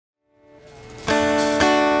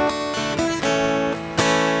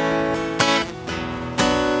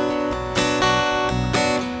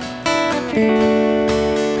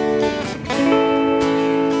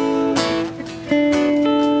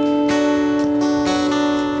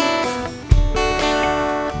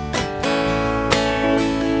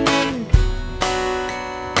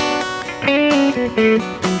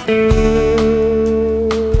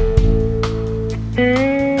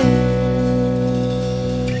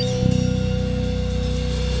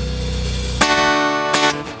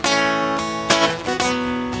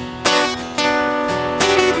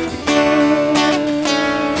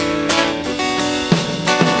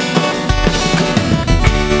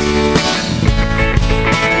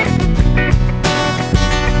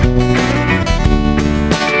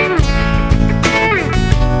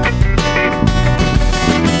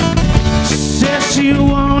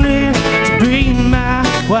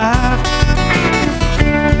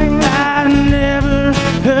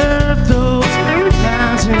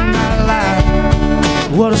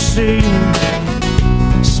say,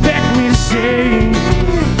 expect me to say,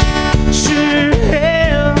 sure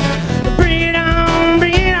hell, bring it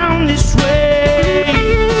on this way.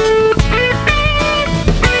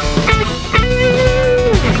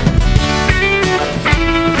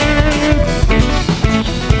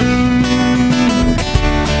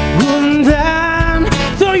 Wouldn't that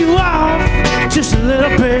throw you off just a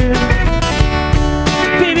little bit?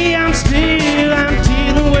 Baby, I'm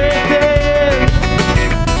dealing with it.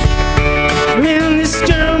 Man, this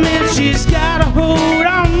girl, man, she's got a hold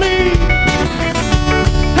on me.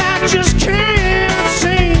 I just can't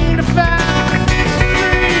seem to find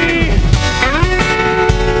free.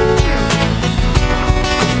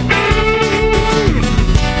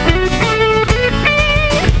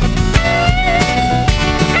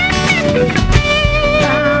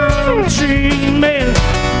 I'm dreaming,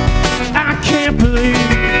 I can't believe.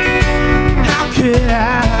 How could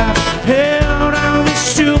I have held on this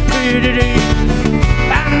stupidity?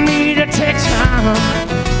 I need to take time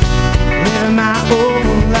in my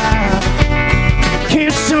own life.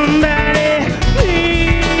 Can't somebody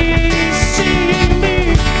please see me?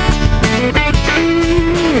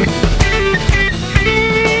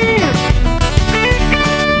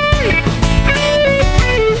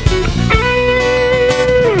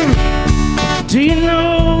 Do you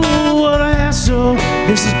know what a hassle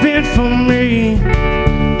this has been for me?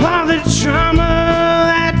 All the drama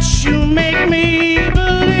that you make me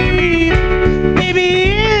believe.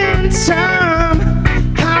 Maybe in time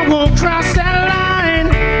I won't cross that line.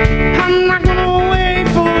 I'm not gonna wait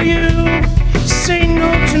for you to say no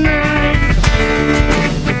tonight.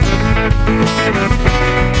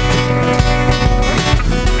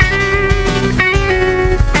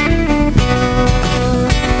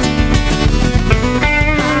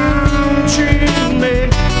 I'm dreaming,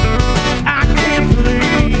 I can't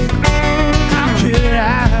believe. How could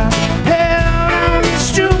I have held on to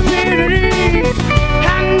stupidity?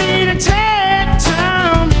 I need to take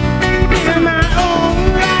time in my own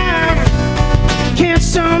life. Can't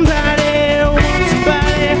somebody, want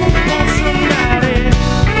somebody, want somebody?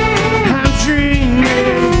 I'm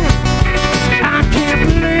dreaming, I can't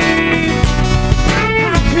believe.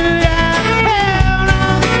 How could I have held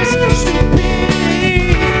on to stupidity?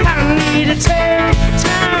 I need to take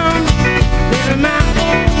time in my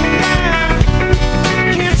own life.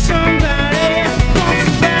 Can't somebody, want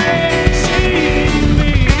somebody see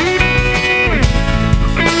me?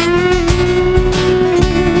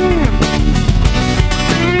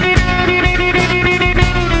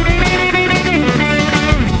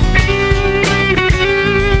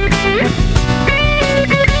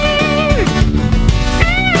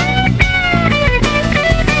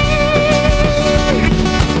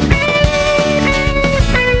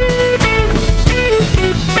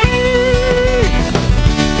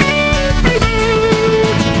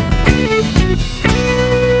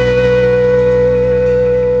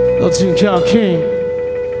 Little tune called King.